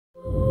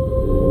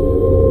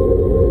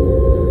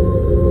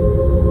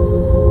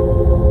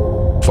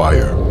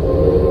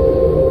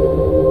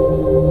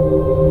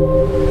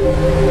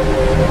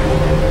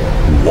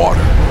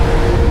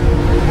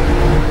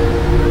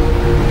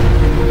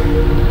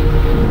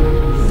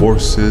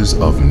forces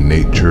of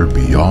nature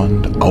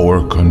beyond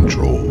our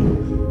control,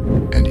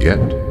 and yet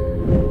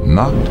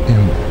not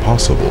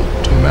impossible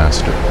to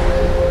master.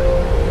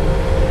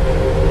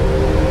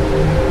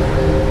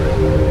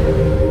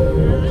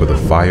 For the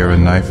fire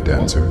and knife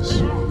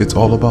dancers, it's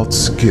all about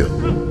skill,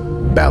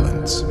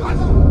 balance,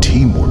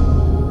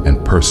 teamwork,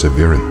 and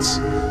perseverance.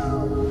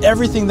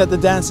 Everything that the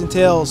dance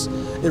entails,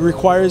 it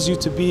requires you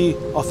to be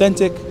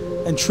authentic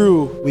and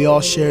true. We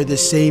all share the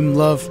same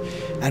love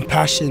and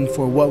passion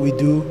for what we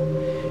do,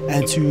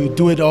 and to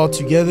do it all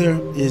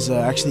together is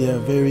actually a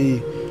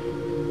very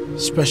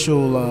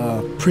special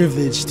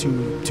privilege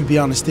to be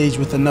on a stage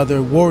with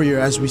another warrior,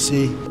 as we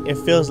say. It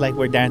feels like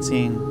we're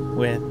dancing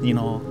with,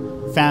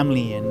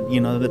 family, and,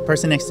 the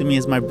person next to me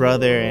is my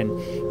brother,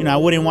 and, I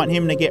wouldn't want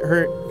him to get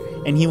hurt,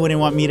 and he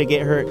wouldn't want me to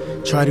get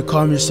hurt. Try to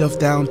calm yourself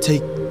down,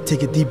 take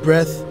a deep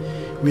breath,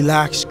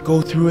 relax,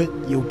 go through it,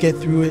 you'll get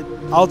through it.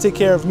 I'll take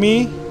care of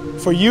me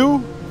for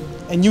you,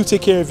 and you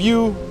take care of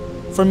you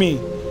for me.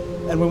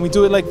 And when we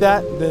do it like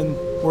that, then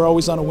we're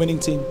always on a winning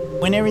team.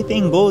 When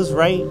everything goes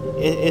right,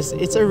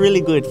 it's a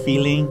really good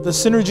feeling. The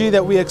synergy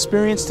that we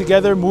experience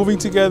together, moving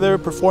together,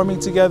 performing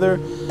together.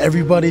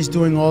 Everybody's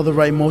doing all the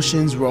right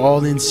motions, we're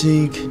all in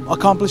sync.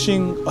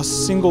 Accomplishing a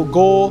single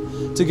goal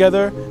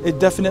together, it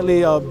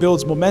definitely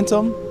builds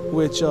momentum,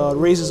 which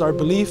raises our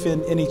belief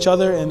in each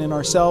other and in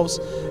ourselves,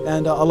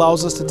 and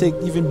allows us to take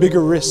even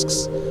bigger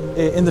risks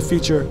in the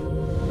future.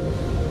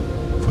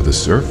 For the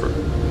surfer,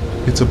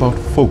 it's about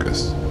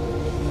focus,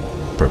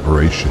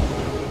 preparation,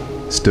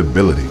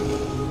 stability,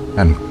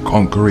 and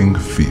conquering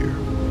fear.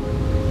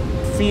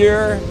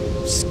 Fear,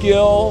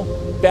 skill,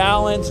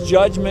 balance,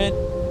 judgment,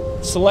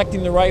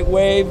 selecting the right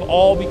wave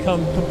all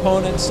become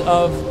components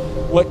of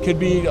what could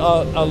be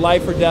a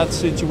life or death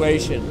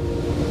situation.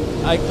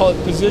 I call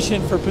it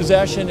position for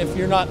possession. If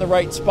you're not in the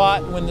right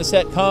spot when the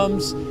set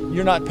comes,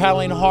 you're not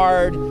paddling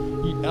hard,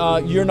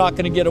 you're not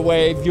going to get a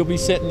wave. You'll be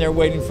sitting there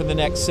waiting for the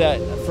next set,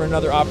 for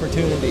another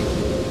opportunity.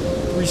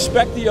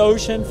 Respect the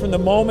ocean from the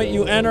moment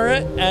you enter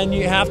it, and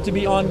you have to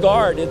be on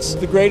guard. It's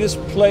the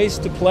greatest place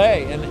to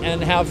play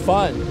and have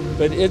fun.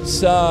 But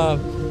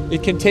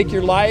it can take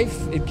your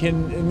life, it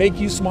can make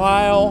you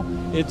smile.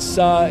 It's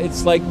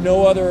like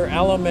no other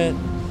element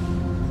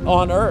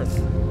on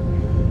earth.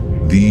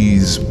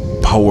 These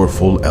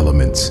powerful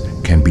elements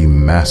can be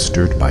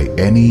mastered by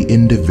any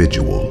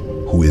individual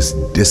who is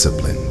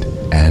disciplined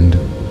and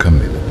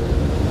committed.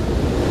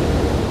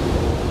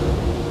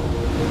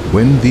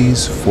 When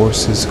these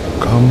forces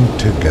come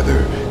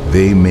together,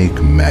 they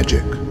make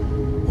magic,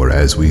 or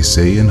as we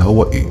say in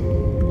Hawaii,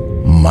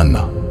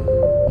 mana,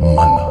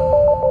 mana,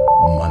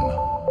 mana,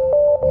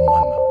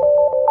 mana,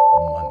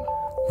 mana.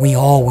 We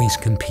always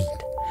compete.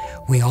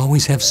 We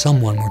always have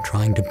someone we're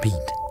trying to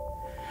beat.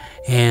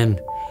 And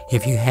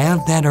if you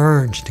have that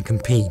urge to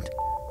compete,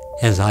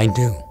 as I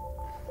do,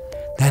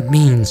 that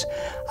means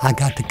I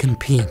got to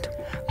compete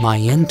my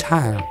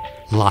entire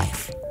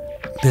life,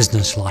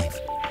 business life,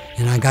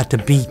 and I got to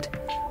beat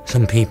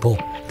some people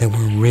that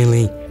were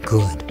really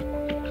good.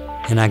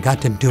 And I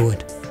got to do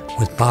it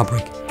with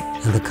Bobrick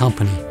and the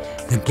company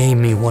that gave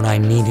me what I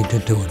needed to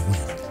do it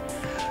with.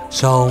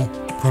 So,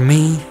 for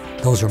me,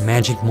 those are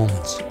magic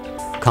moments.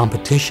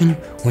 Competition,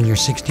 when you're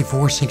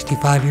 64,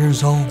 65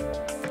 years old,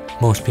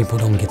 most people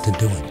don't get to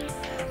do it.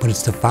 But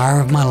it's the fire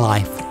of my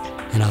life,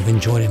 and I've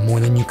enjoyed it more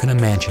than you can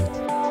imagine.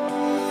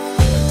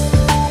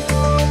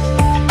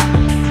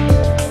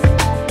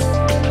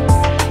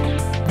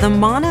 The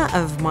mana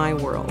of my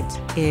world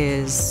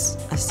is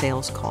a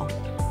sales call,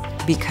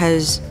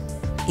 because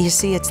you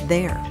see, it's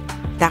there.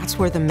 That's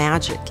where the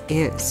magic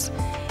is.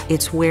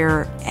 It's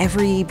where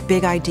every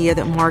big idea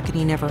that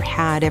marketing ever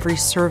had, every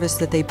service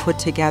that they put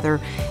together,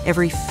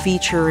 every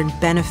feature and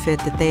benefit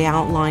that they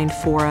outlined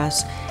for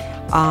us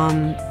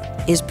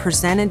is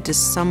presented to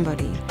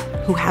somebody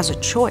who has a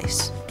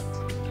choice.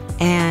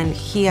 And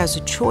he has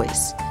a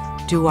choice.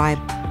 Do I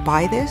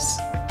buy this,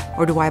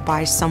 or do I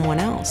buy someone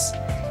else?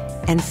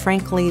 And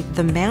frankly,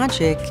 the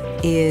magic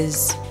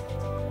is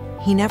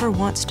he never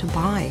wants to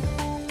buy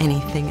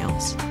anything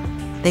else.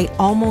 They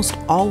almost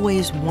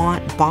always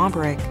want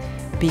Bobrick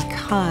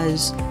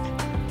because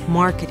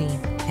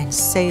marketing and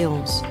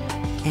sales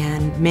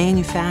and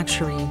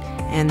manufacturing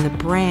and the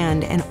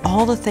brand and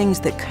all the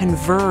things that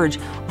converge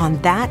on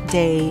that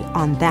day,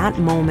 on that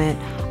moment,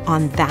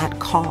 on that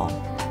call.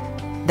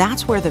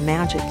 That's where the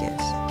magic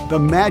is. The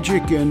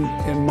magic in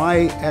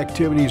my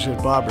activities at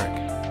Bobrick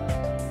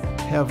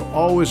have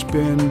always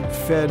been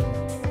fed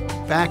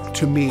back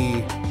to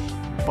me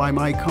by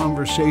my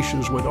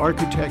conversations with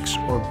architects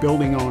or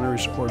building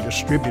owners or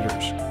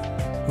distributors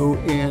who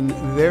in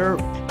their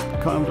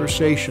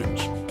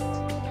conversations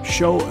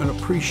show an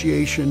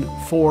appreciation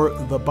for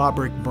the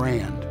Bobrick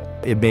brand.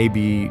 It may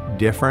be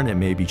different, it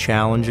may be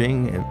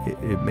challenging,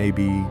 it may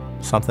be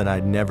something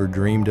I'd never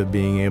dreamed of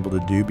being able to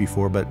do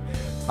before, but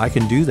I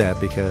can do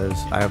that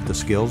because I have the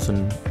skills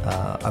and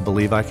I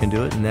believe I can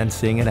do it, and then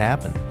seeing it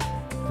happen.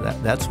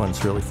 That's when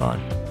it's really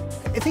fun.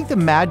 I think the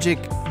magic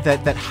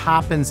that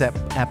happens at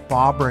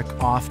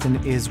Bobrick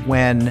often is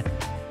when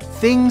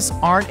things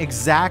aren't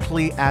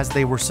exactly as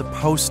they were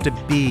supposed to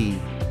be,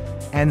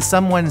 and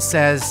someone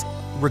says,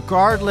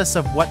 regardless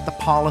of what the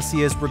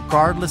policy is,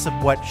 regardless of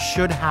what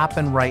should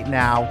happen right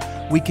now,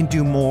 we can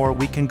do more,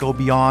 we can go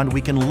beyond,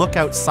 we can look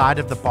outside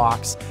of the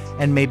box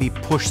and maybe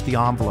push the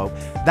envelope.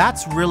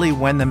 That's really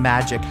when the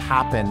magic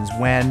happens,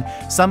 when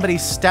somebody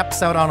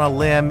steps out on a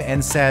limb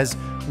and says,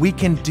 we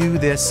can do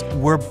this,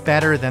 we're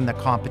better than the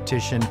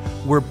competition,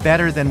 we're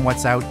better than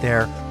what's out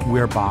there,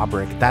 we're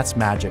Bobrick. That's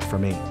magic for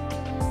me.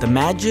 The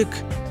magic,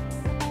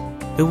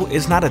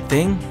 it's not a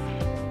thing.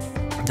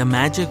 The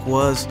magic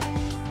was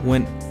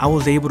when I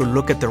was able to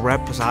look at the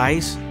rep's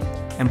eyes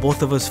and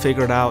both of us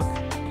figured out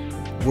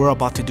we're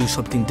about to do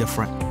something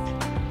different.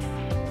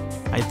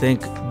 I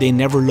think they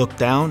never looked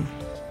down,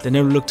 they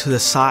never looked to the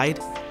side.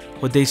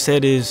 What they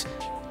said is,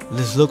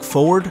 let's look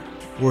forward,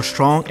 we're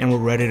strong and we're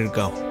ready to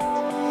go.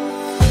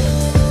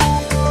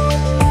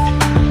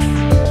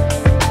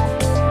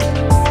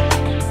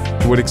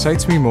 What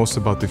excites me most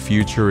about the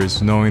future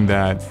is knowing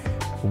that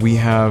we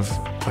have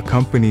a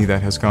company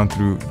that has gone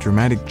through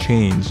dramatic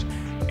change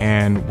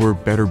and we're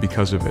better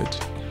because of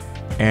it.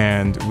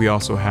 And we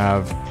also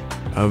have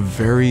a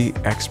very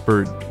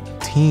expert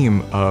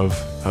team of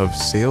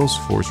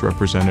Salesforce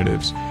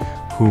representatives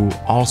who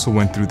also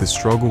went through the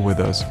struggle with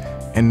us,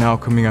 and now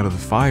coming out of the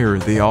fire,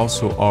 they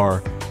also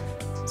are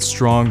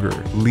stronger,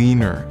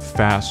 leaner,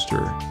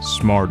 faster,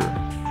 smarter.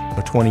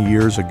 20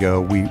 years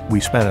ago, we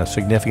spent a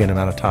significant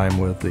amount of time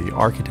with the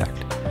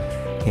architect,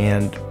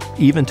 and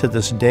even to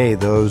this day,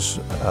 those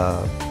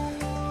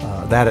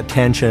that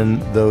attention,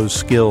 those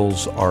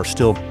skills are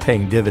still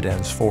paying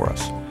dividends for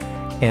us.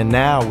 And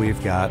now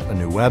we've got a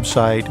new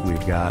website,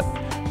 we've got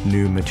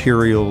new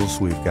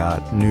materials, we've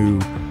got new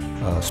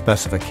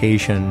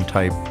specification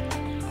type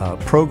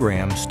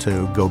programs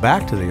to go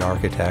back to the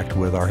architect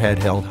with our head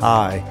held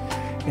high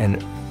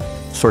and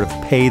sort of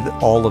pay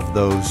all of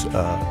those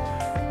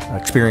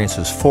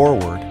experiences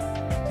forward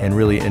and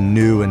really in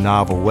new and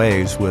novel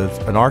ways with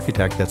an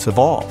architect that's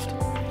evolved.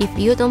 If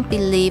you don't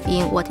believe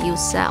in what you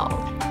sell,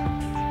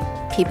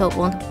 people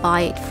won't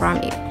buy it from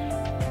you.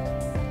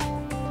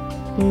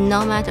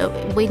 No matter,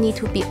 we need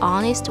to be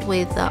honest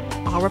with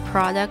our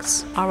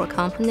products, our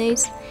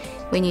companies.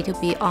 We need to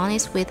be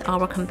honest with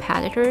our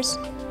competitors,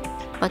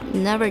 but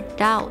never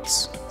doubt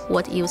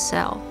what you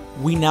sell.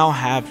 We now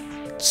have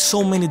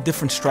so many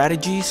different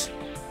strategies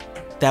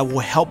that will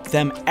help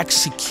them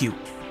execute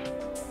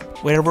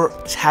whatever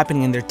is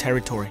happening in their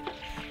territory.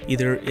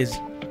 Either is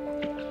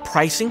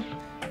pricing,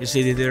 is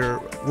either they're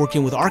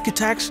working with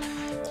architects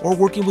or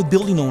working with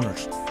building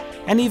owners,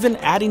 and even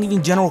adding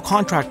even general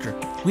contractor.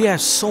 We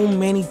have so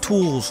many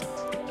tools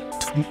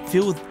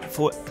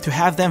to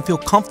have them feel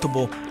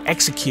comfortable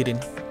executing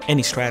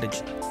any strategy.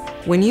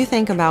 When you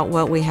think about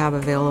what we have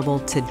available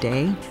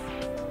today,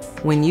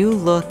 when you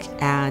look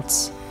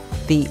at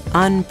the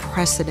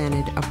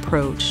unprecedented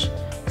approach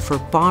for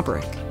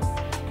Bobrick,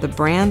 the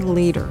brand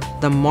leader,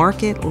 the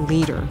market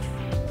leader,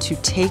 to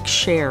take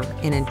share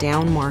in a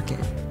down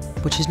market,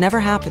 which has never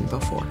happened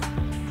before.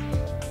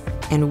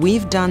 And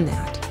we've done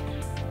that.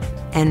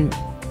 And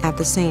at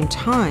the same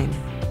time,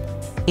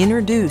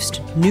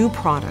 introduced new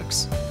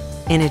products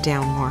in a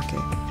down market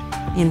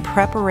in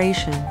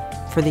preparation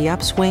for the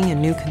upswing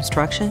in new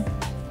construction,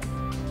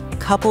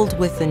 coupled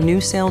with the new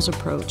sales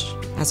approach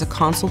as a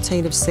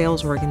consultative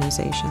sales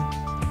organization,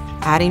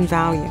 adding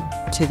value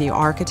to the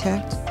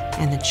architect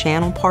and the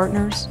channel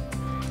partners.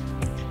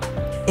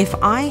 If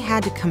I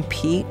had to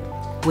compete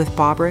with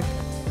Bobrick,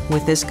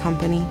 with this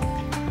company,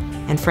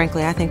 and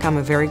frankly, I think I'm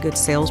a very good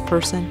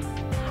salesperson,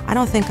 I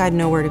don't think I'd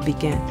know where to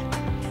begin.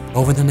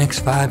 Over the next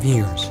 5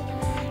 years,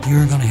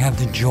 you're going to have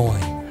the joy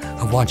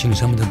of watching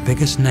some of the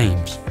biggest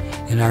names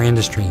in our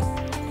industry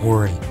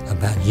worry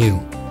about you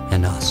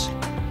and us.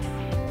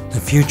 The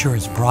future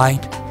is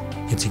bright,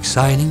 it's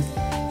exciting.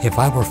 If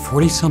I were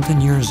 40-something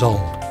years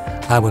old,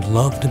 I would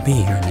love to be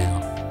here now.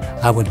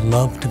 I would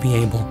love to be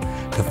able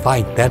to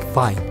fight that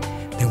fight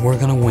that we're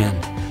going to win,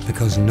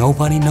 because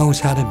nobody knows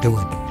how to do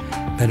it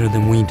better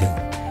than we do.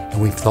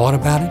 And we've thought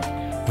about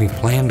it, we've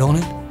planned on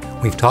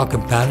it, we've talked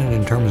about it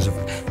in terms of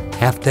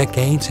half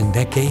decades and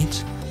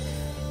decades,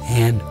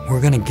 and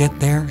we're going to get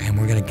there, and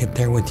we're going to get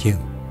there with you.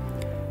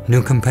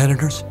 New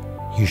competitors,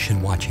 you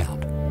should watch out.